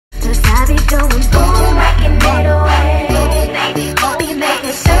I be doing boom, rocking it away. Be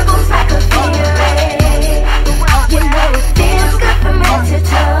making circles like a figure 8. You know it feels good from head to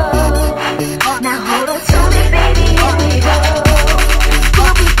toe. Now hold on to me, baby, here we go.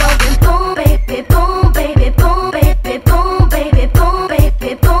 We'll be going boom, baby, boom, baby, boom, baby, boom, baby, boom,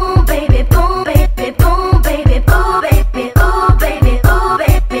 baby, boom, baby, boom, baby, boom, baby, boom, baby, ooh, baby, ooh,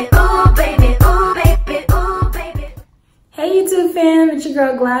 baby, ooh, baby, ooh, baby, ooh, baby. Hey YouTube fam, it's your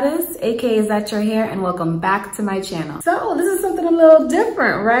girl Gwladys, aka Is That Your Hair, and welcome back to my channel. So this is something a little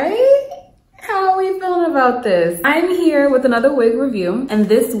different, right? How are we feeling about this? I'm here with another wig review, and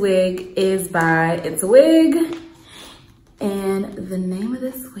this wig is by It's A Wig, and the name of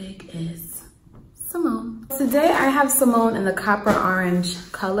this wig is Simone. Today I have Simone in the copper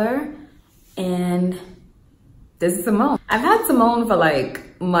orange color, and this is Simone. I've had Simone for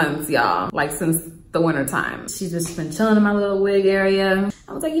like months, y'all, like since the winter time. She's just been chilling in my little wig area.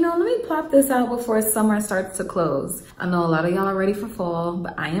 I was like, you know, let me plop this out before summer starts to close. I know a lot of y'all are ready for fall,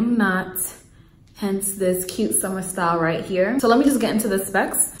 but I am not. Hence this cute summer style right here. So let me just get into the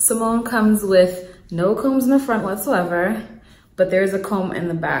specs. Simone comes with no combs in the front whatsoever, but there's a comb in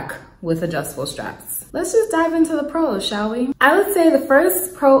the back with adjustable straps. Let's just dive into the pros, shall we? I would say the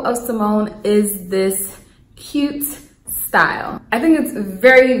first pro of Simone is this cute style. I think it's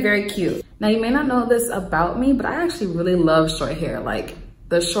very, very cute. Now you may not know this about me, but I actually really love short hair. Like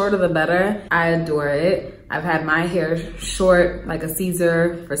the shorter the better. I adore it. I've had my hair short like a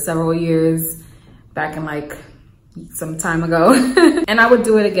Caesar for several years. Back in like some time ago. And I would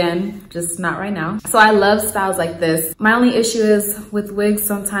do it again, just not right now. So I love styles like this. My only issue is with wigs,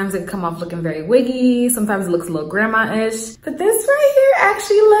 sometimes it come off looking very wiggy. Sometimes it looks a little grandma-ish. But this right here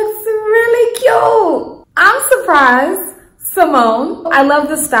actually looks really cute. I'm surprised. Simone. I love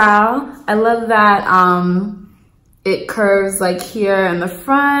the style. I love that it curves like here in the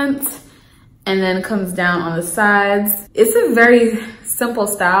front and then comes down on the sides. It's a very simple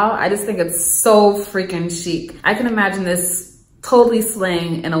style. I just think it's so freaking chic. I can imagine this totally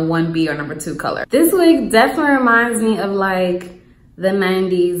slaying in a 1B or number 2 color. This wig definitely reminds me of like the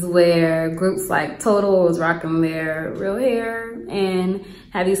 90s where groups like Total was rocking their real hair and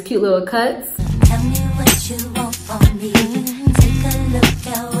had these cute little cuts. Tell me what you want from me. Take a look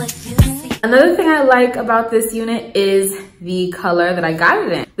at what you see. Another thing I like about this unit is the color that I got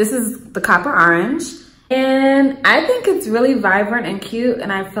it in. This is the copper orange. And I think it's really vibrant and cute,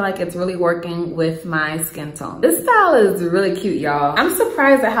 and I feel like it's really working with my skin tone. This style is really cute, y'all. I'm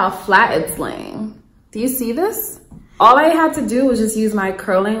surprised at how flat it's laying. Do you see this? All I had to do was just use my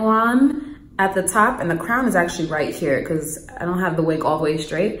curling wand at the top, and the crown is actually right here because I don't have the wig all the way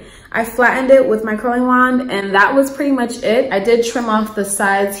straight. I flattened it with my curling wand, and that was pretty much it. I did trim off the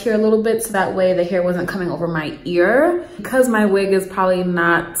sides here a little bit so that way the hair wasn't coming over my ear. Because my wig is probably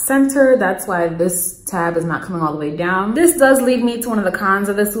not centered, that's why this tab is not coming all the way down. This does lead me to one of the cons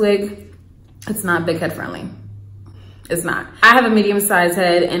of this wig. It's not big head friendly. It's not. I have a medium-sized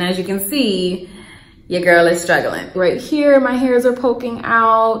head, and as you can see, your girl is struggling. Right here, my hairs are poking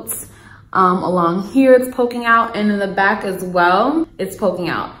out. Along here it's poking out, and in the back as well it's poking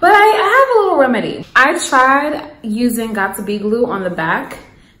out. But I have a little remedy. I tried using Got2b glue on the back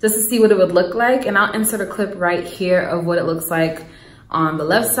just to see what it would look like, and I'll insert a clip right here of what it looks like on the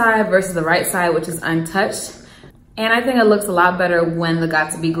left side versus the right side, which is untouched. And I think it looks a lot better when the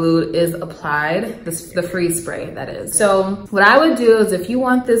Got2b glue is applied, the freeze spray that is. So what I would do is if you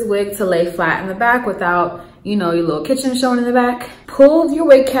want this wig to lay flat in the back without, you know, your little kitchen showing in the back, pull your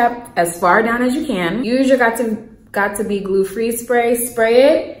wig cap as far down as you can. Use your Got2b glue freeze spray, spray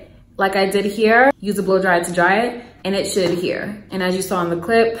it like I did here. Use a blow dryer to dry it, and it should adhere. And as you saw in the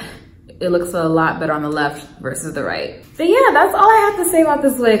clip, it looks a lot better on the left versus the right. But yeah, that's all I have to say about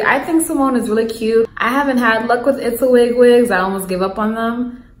this wig. I think Simone is really cute. I haven't had luck with It's A Wig wigs. I almost gave up on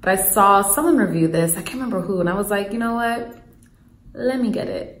them, but I saw someone review this. I can't remember who, and I was like, you know what? Let me get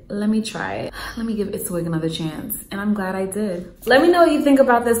it. Let me try it. Let me give It's A Wig another chance. And I'm glad I did. Let me know what you think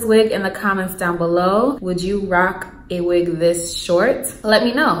about this wig in the comments down below. Would you rock a wig this short? Let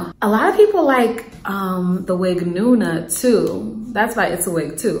me know. A lot of people like the wig Nuna too. That's by It's A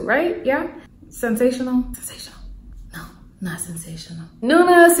Wig too, right? Yeah? Sensational? Sensational. No, not sensational.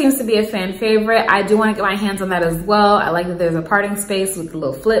 Nuna seems to be a fan favorite. I do want to get my hands on that as well. I like that there's a parting space with the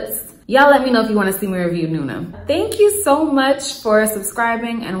little flips. Y'all let me know if you want to see me review Nuna. Thank you so much for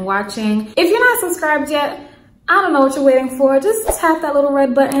subscribing and watching. If you're not subscribed yet, I don't know what you're waiting for. Just tap that little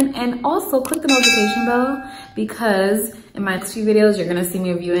red button and also click the notification bell, because in my next few videos, you're gonna see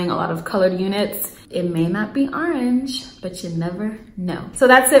me reviewing a lot of colored units. It may not be orange, but you never know. So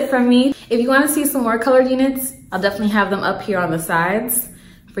that's it from me. If you wanna see some more colored units, I'll definitely have them up here on the sides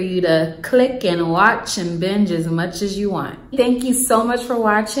for you to click and watch and binge as much as you want. Thank you so much for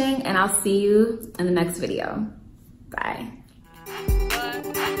watching, and I'll see you in the next video. Bye.